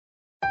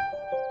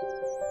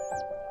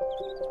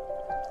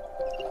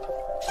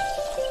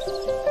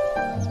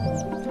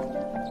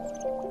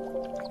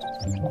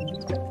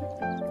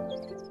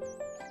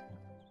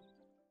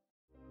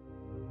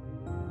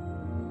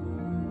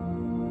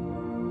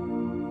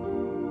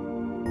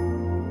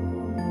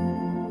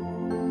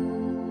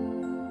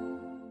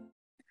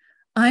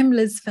I'm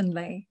Liz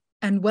Findlay,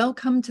 and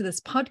welcome to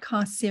this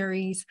podcast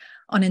series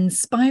on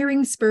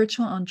inspiring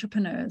spiritual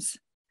entrepreneurs.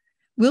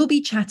 We'll be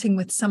chatting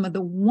with some of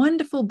the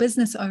wonderful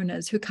business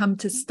owners who come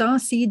to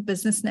Starseed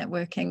Business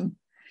Networking.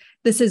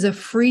 This is a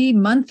free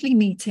monthly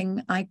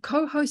meeting I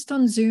co-host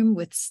on Zoom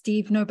with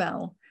Steve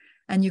Nobel,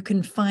 and you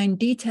can find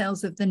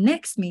details of the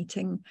next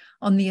meeting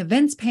on the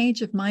events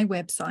page of my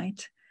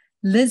website,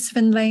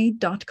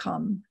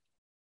 lizfindlay.com.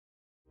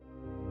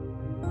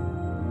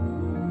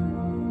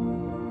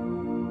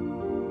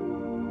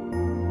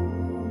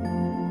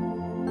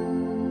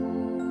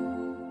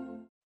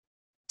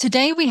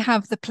 Today, we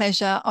have the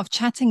pleasure of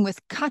chatting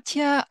with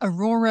Katja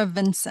Aurora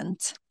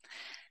Vincent.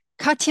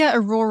 Katja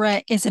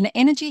Aurora is an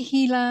energy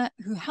healer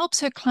who helps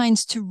her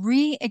clients to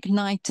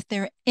reignite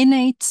their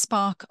innate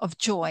spark of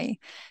joy,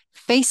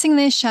 facing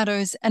their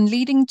shadows and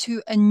leading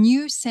to a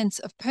new sense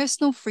of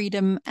personal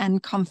freedom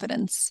and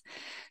confidence.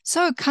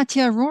 So,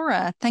 Katja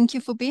Aurora, thank you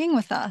for being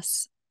with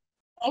us.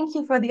 Thank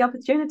you for the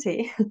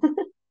opportunity.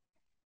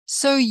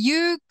 So,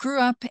 you grew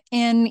up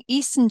in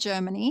Eastern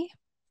Germany.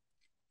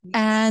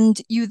 And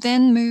you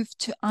then moved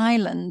to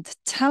Ireland.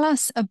 Tell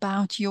us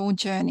about your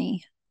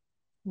journey.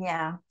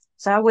 Yeah.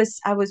 So I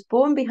was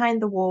born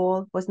behind the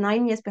wall, was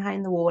 9 years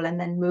behind the wall, and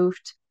then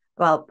moved.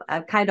 Well, I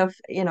kind of,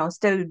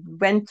 still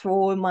went through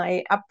all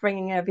my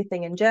upbringing and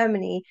everything in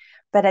Germany.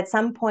 But at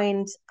some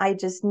point, I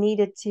just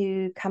needed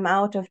to come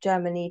out of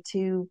Germany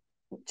to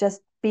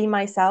just be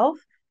myself.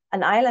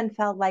 And Ireland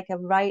felt like a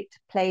right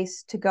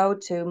place to go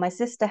to. My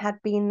sister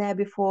had been there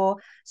before,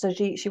 so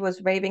she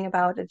was raving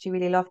about it. She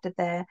really loved it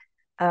there.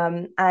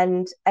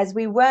 And as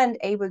we weren't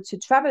able to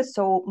travel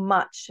so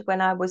much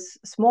when I was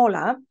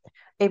smaller,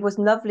 it was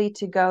lovely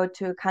to go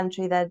to a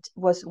country that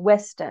was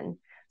Western.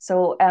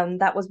 So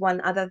that was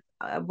one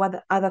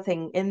other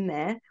thing in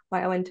there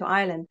why I went to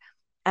Ireland.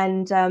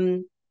 And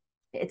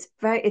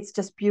it's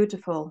just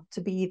beautiful to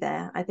be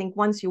there. I think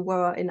once you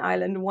were in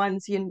Ireland,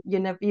 once you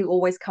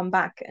always come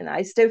back, and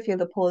I still feel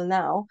the pull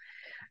now.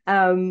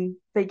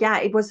 But yeah,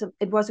 it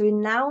was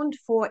renowned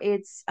for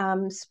its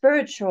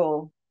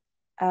spiritual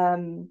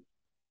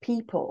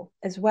people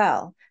as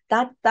well.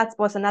 That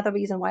was another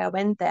reason why I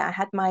went there. I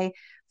had my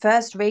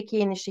first Reiki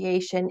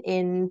initiation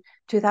in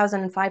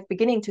 2005,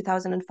 beginning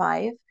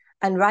 2005,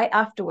 and right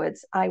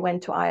afterwards I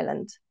went to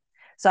Ireland.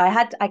 So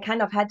I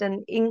kind of had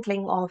an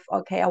inkling of,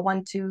 okay, I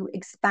want to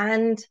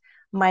expand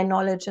my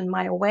knowledge and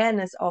my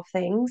awareness of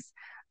things,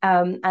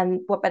 and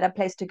what better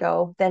place to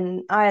go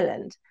than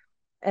Ireland.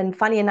 And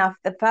funny enough,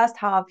 the first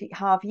half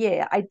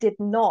year I did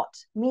not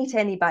meet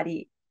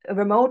anybody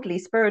remotely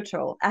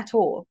spiritual at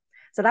all.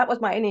 So that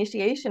was my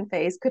initiation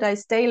phase. Could I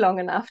stay long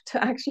enough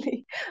to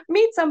actually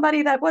meet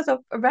somebody that was of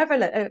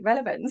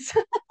relevance?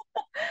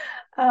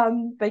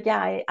 But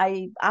yeah,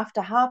 I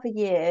after half a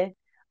year,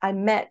 I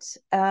met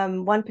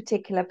one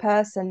particular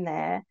person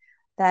there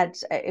that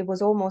it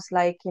was almost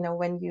like,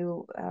 when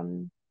you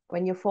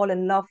fall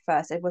in love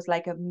first, it was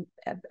like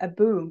a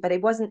boom, but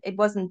it wasn't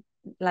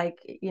like,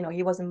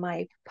 he wasn't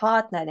my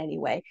partner in any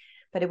way,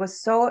 but it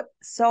was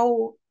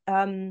so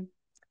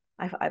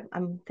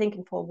I'm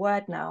thinking for a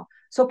word now.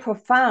 So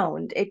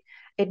profound. It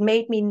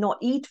made me not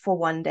eat for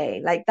one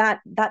day. Like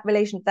that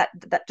relation, that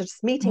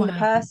just meeting the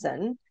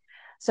person.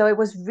 So it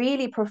was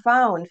really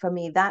profound for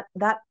me, that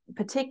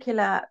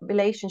particular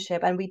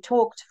relationship. And we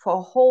talked for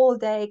a whole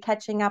day,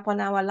 catching up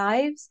on our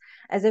lives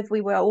as if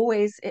we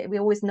always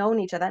known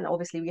each other. And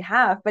obviously we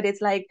have, but it's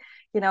like,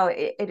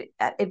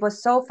 it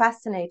was so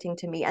fascinating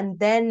to me. And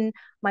then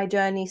my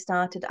journey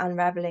started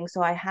unraveling.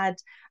 So I had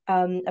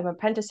an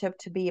apprenticeship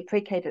to be a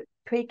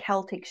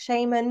pre-Celtic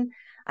shaman.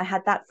 I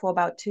had that for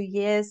about 2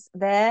 years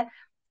there.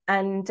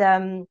 And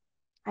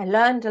I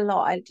learned a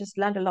lot. I just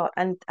learned a lot.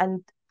 And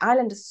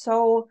Ireland is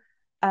so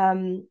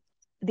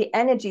the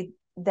energy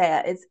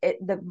there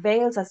the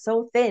veils are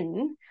so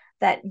thin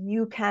that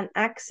you can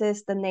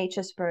access the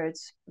nature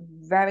spirits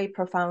very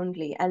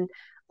profoundly. And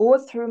all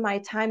through my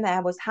time there, I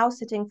was house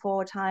sitting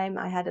for a time.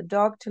 I had a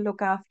dog to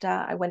look after.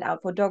 I went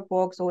out for dog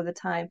walks all the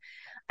time.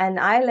 And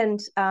Ireland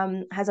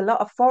has a lot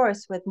of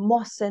forests with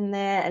moss in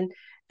there,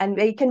 and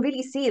you can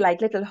really see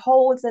like little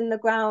holes in the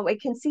ground. You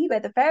can see where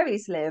the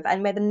fairies live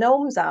and where the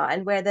gnomes are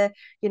and where the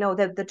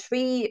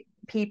tree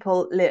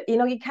people live.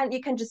 You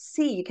can just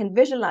see, you can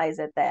visualize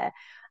it there.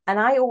 And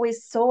I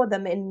always saw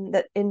them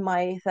in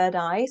my third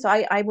eye. So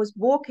I was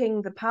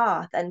walking the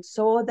path and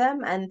saw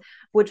them and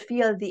would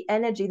feel the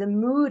energy, the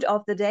mood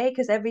of the day,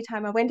 because every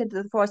time I went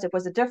into the forest, it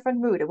was a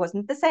different mood. It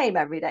wasn't the same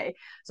every day.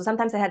 So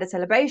sometimes they had a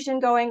celebration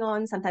going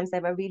on. Sometimes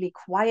they were really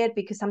quiet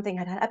because something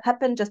had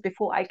happened just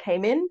before I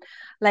came in.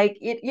 Like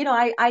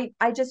I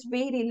just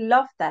really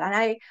loved that,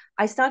 and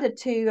I started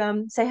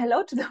to say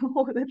hello to them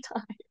all the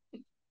time.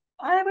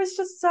 I was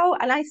just so,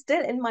 and I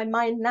still in my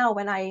mind now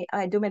when I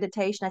do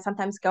meditation, I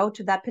sometimes go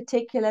to that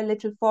particular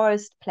little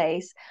forest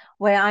place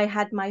where I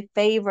had my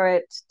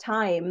favorite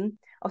time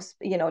of,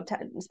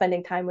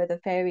 spending time with the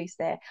fairies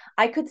there.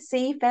 I could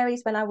see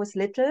fairies when I was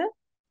little,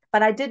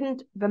 But I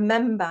didn't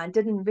remember, I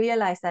didn't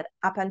realize that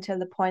up until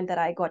the point that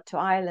I got to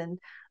Ireland,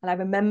 and I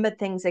remembered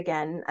things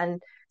again,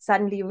 and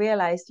suddenly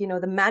realized,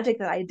 the magic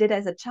that I did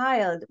as a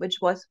child,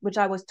 which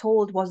I was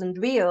told wasn't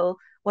real,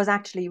 was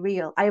actually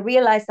real. I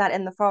realized that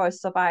in the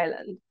forests of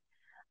Ireland.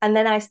 And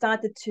then I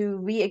started to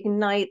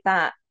reignite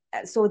that.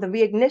 So the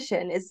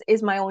reignition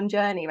is my own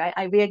journey, right?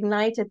 I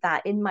reignited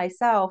that in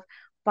myself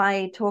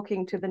by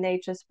talking to the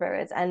nature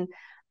spirits,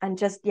 and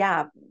just,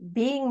 yeah,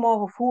 being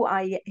more of who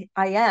I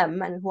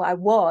am and who I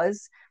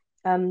was,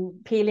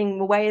 peeling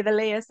away the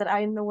layers that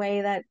are in the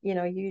way that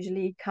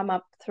usually come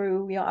up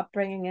through your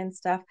upbringing and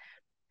stuff.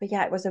 But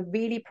yeah, it was a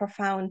really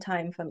profound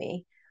time for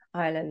me,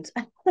 Ireland.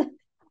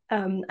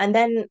 And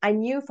then I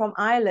knew from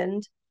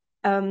Ireland,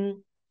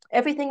 um,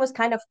 everything was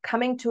kind of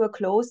coming to a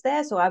close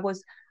there. So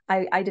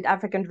I did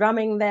African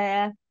drumming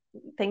there,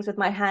 things with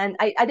my hand.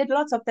 I did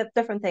lots of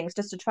different things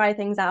just to try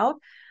things out.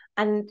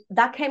 And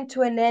that came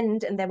to an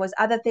end. And there was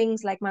other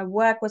things, like my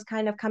work was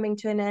kind of coming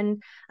to an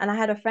end. And I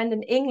had a friend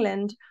in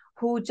England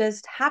who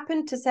just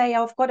happened to say,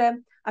 oh,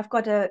 I've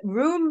got a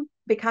room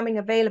becoming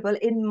available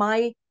in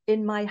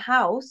my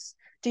house.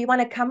 Do you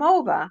want to come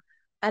over?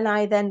 And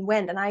I then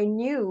went, and I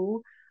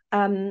knew,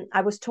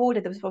 I was told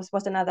that there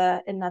was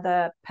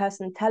another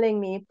person telling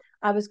me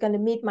I was going to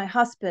meet my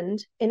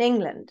husband in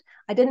England.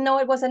 I didn't know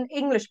it was an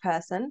English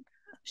person.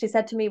 She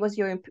said to me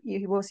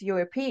he was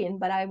European,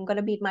 but I'm going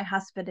to meet my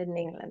husband in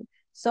England.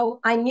 So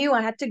I knew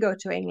I had to go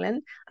to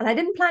England, and I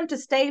didn't plan to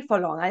stay for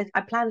long.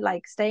 I planned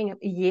like staying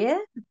a year.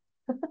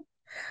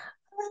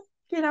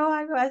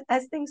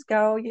 As things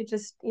go, you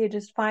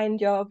just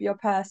find your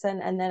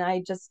person, and then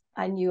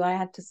I knew I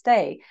had to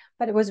stay.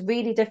 But it was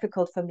really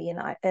difficult for me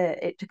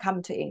to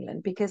come to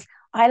England, because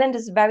Ireland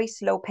is very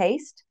slow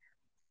paced.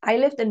 I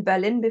lived in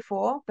Berlin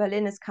before.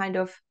 Berlin is kind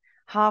of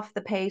half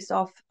the pace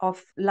of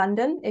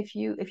London, if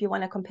you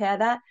want to compare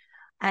that.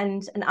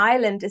 And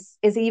Ireland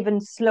is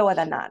even slower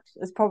than that.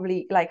 It's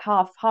probably like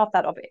half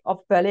that of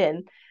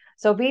Berlin.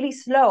 So really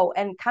slow.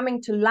 And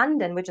coming to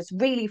London, which is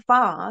really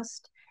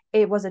fast,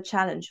 it was a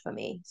challenge for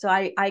me. So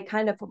I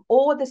kind of,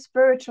 all the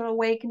spiritual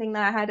awakening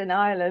that I had in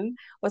Ireland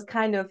was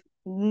kind of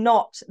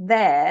not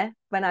there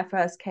when I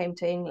first came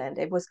to England.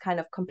 It was kind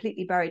of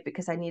completely buried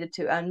because I needed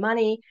to earn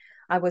money.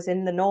 I was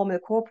in the normal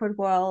corporate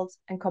world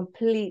and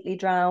completely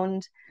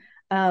drowned.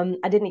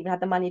 I didn't even have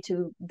the money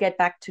to get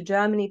back to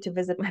Germany to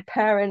visit my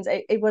parents.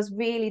 It was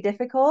really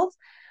difficult.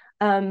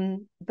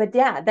 But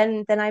yeah,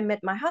 then I met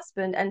my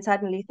husband, and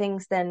suddenly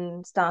things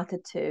then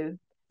started to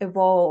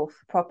evolve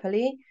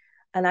properly.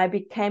 And I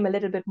became a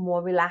little bit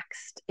more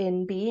relaxed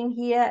in being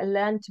here. I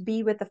learned to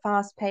be with the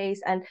fast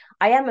pace. And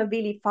I am a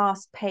really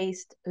fast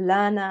paced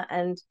learner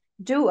and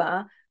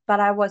doer, but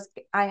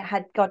I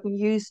had gotten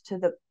used to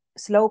the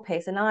slow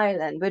pace in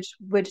Ireland,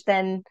 which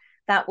then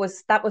that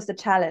was the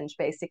challenge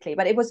basically.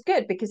 But it was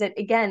good because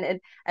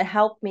it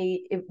helped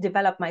me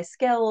develop my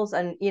skills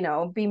and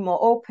be more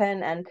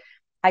open. And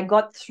I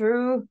got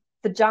through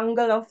the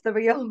jungle of the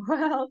real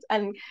world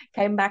and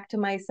came back to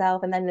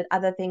myself. And then did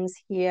other things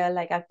here,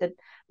 like I did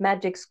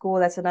magic school.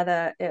 That's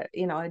another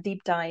a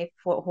deep dive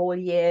for a whole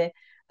year,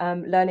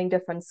 learning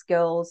different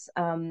skills.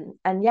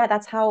 And yeah,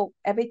 that's how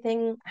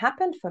everything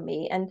happened for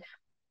me. And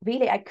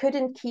really, I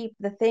couldn't keep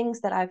the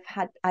things that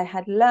I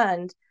had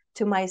learned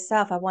to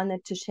myself. I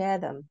wanted to share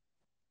them.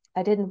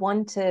 I didn't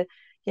want to,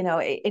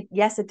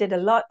 yes, it did a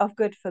lot of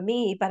good for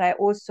me, but I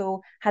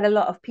also had a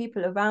lot of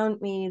people around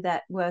me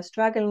that were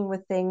struggling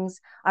with things.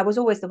 I was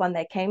always the one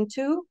they came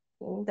to.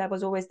 That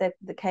was always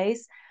the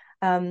case,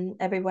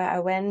 everywhere I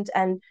went.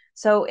 And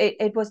so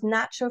it was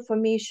natural for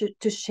me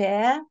to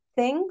share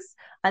things.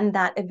 And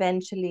that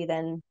eventually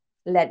then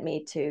led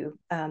me to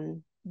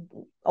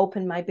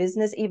open my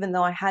business, even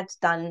though I had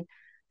done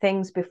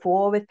things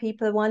before with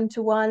people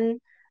one-to-one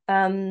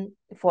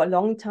for a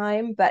long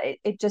time, but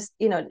it just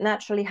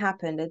naturally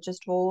happened. It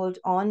just rolled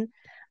on.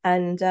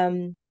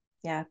 And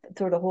yeah,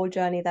 through the whole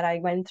journey that I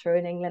went through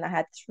in England, I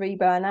had 3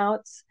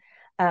 burnouts.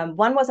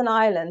 One was in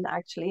Ireland,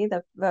 actually.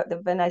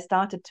 When I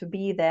started to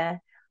be there,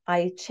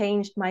 I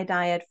changed my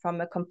diet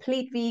from a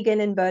complete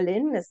vegan in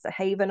Berlin, it's a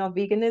haven of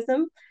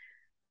veganism,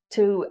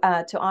 to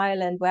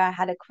Ireland, where I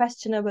had a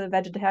questionable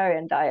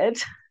vegetarian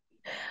diet.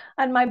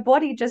 And my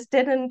body just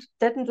didn't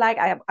like.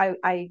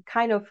 I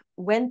kind of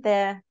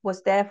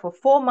was there for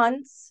 4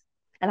 months,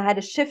 and I had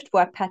a shift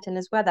work pattern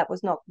as well that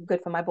was not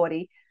good for my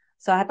body.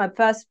 So I had my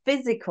first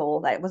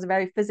physical, that was a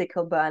very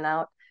physical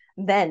burnout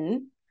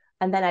then.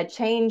 And then I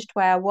changed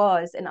where I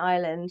was in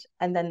Ireland,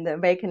 and then the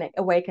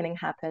awakening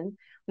happened.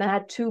 And I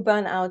had 2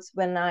 burnouts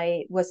when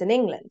I was in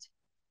England,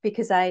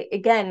 because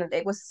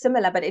it was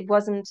similar, but it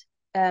wasn't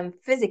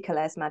physical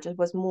as much. It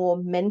was more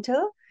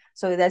mental.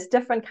 So there's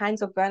different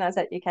kinds of burnouts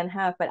that you can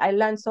have, but I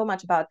learned so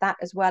much about that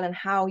as well, and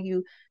how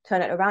you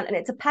turn it around. And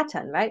it's a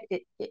pattern, right?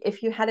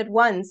 If you had it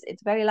once,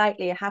 it's very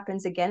likely it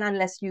happens again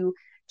unless you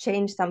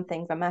change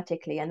something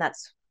dramatically. And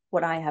that's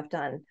what I have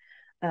done.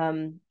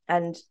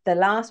 And the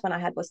last one I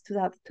had was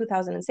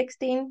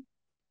 2016.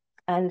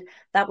 And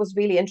that was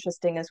really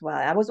interesting as well.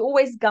 I was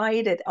always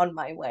guided on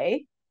my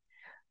way.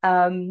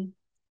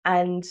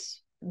 And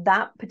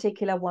that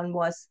particular one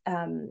was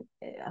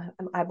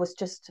I was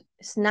just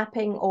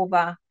snapping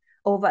over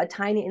a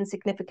tiny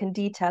insignificant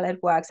detail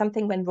at work.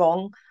 Something went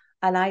wrong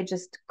and I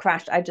just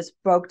crashed. I just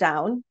broke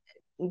down,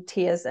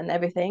 tears and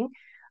everything.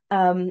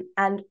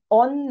 And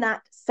on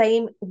that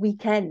same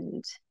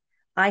weekend,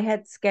 I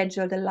had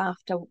scheduled a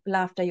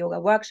laughter yoga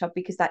workshop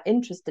because that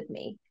interested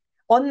me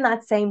on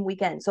that same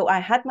weekend. So I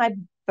had my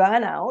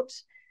burnout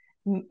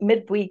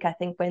midweek, I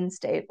think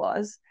Wednesday it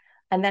was,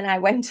 and then I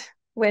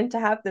went to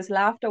have this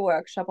laughter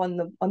workshop on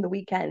the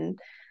weekend,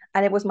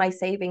 and it was my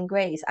saving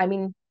grace. I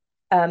mean,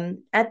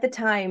 at the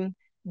time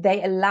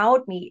they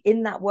allowed me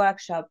in that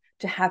workshop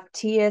to have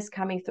tears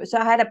coming through. So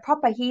I had a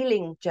proper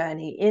healing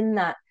journey in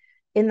that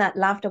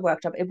laughter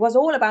workshop. It was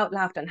all about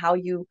laughter and how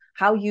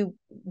you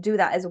do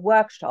that as a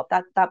workshop.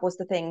 That was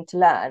the thing to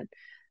learn.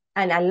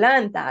 And I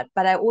learned that,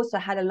 but I also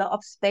had a lot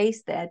of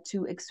space there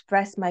to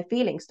express my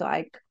feelings. So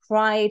I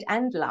cried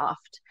and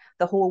laughed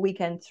the whole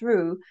weekend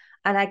through,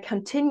 and I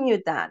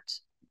continued that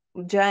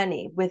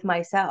journey with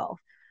myself.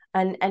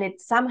 And it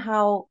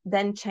somehow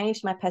then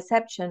changed my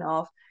perception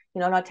of,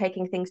 not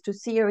taking things too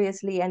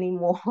seriously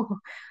anymore.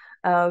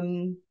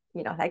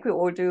 Like we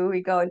all do,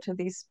 we go into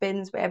these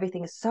spins where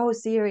everything is so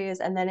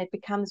serious, and then it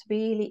becomes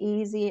really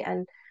easy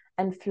and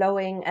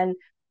flowing. And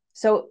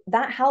so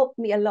that helped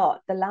me a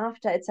lot. The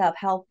laughter itself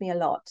helped me a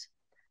lot.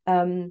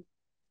 But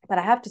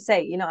I have to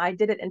say, I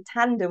did it in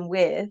tandem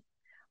with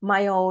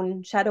my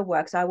own shadow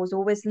work. So I was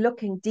always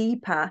looking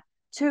deeper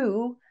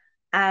too,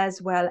 as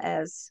well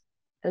as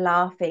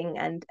laughing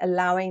and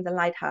allowing the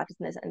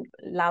lightheartedness and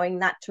allowing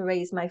that to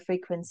raise my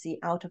frequency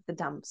out of the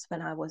dumps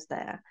when I was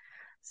there.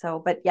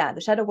 So, but yeah,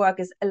 the shadow work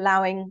is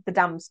allowing the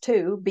dumps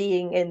too,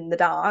 being in the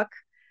dark,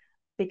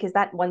 because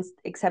that wants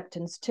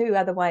acceptance too.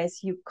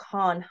 Otherwise you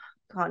can't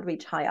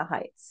reach higher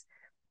heights.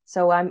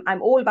 So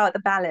I'm all about the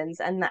balance,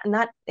 and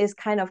that is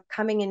kind of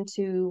coming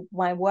into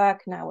my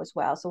work now as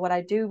well. So what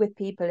I do with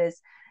people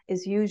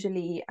is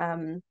usually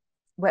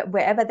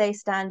wherever they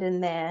stand in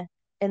their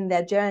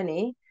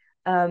journey,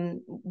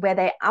 where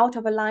they're out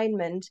of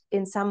alignment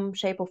in some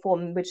shape or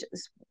form, which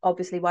is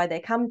obviously why they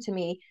come to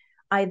me.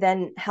 I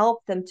then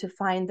help them to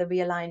find the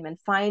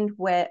realignment, find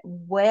where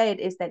it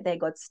is that they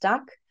got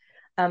stuck.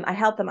 I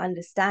help them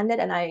understand it,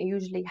 and I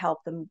usually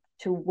help them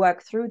to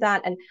work through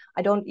that. And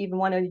I don't even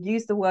want to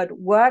use the word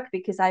work,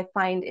 because I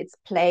find it's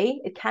play.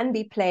 It can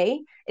be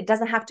play. It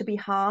doesn't have to be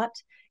hard.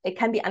 It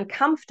can be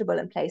uncomfortable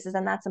in places,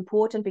 and that's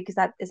important because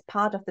that is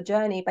part of the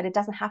journey, but it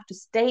doesn't have to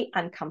stay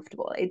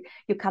uncomfortable.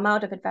 You come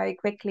out of it very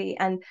quickly,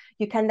 and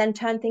you can then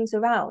turn things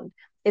around.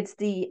 It's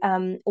the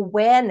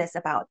awareness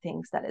about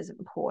things that is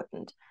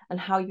important, and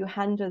how you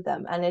handle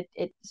them. And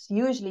it's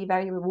usually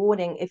very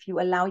rewarding if you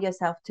allow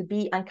yourself to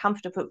be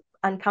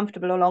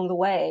uncomfortable along the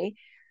way,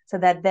 so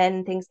that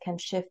then things can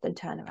shift and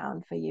turn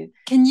around for you.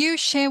 Can you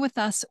share with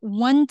us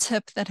one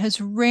tip that has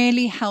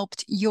really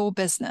helped your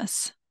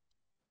business?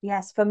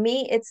 Yes, for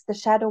me, it's the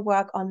shadow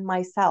work on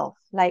myself.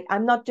 Like,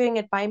 I'm not doing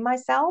it by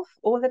myself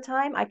all the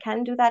time. I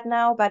can do that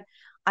now, but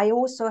I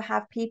also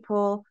have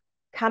people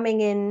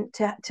coming in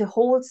to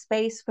hold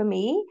space for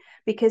me,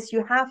 because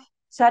you have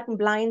certain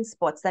blind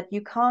spots that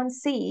you can't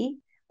see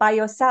by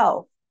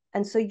yourself.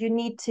 And so you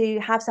need to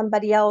have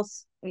somebody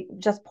else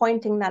just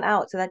pointing that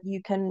out, so that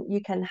you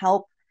can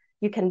help,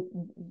 you can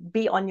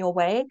be on your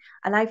way.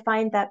 And I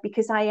find that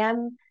because I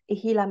am a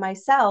healer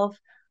myself,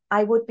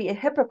 I would be a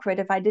hypocrite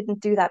if I didn't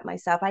do that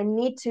myself. I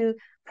need to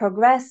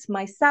progress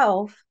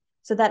myself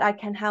so that I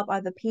can help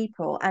other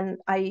people. And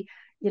the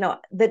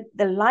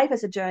life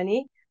is a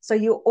journey. So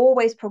you're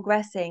always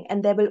progressing,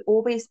 and there will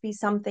always be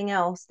something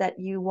else that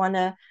you want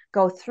to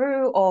go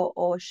through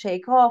or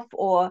shake off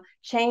or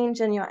change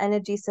in your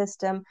energy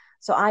system.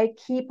 So I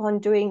keep on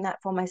doing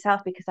that for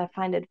myself, because I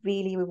find it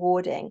really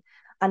rewarding.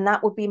 And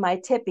that would be my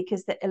tip,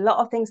 because a lot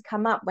of things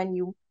come up when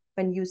you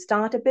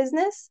start a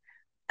business.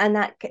 And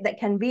that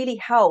can really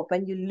help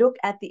when you look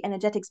at the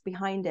energetics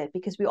behind it,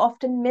 because we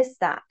often miss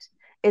that.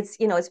 It's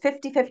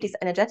 50-50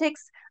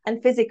 energetics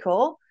and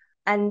physical.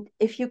 And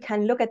if you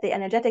can look at the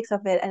energetics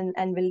of it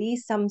and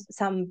release some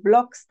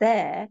blocks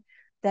there,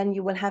 then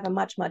you will have a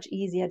much, much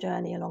easier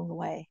journey along the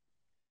way.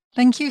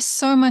 Thank you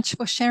so much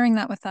for sharing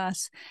that with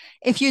us.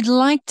 If you'd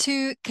like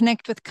to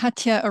connect with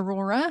Katja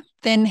Aurora,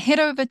 then head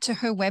over to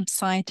her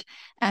website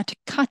at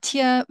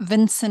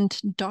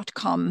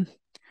katjavincent.com.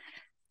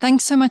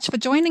 Thanks so much for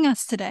joining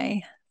us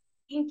today.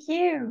 Thank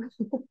you.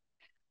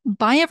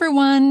 Bye,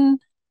 everyone.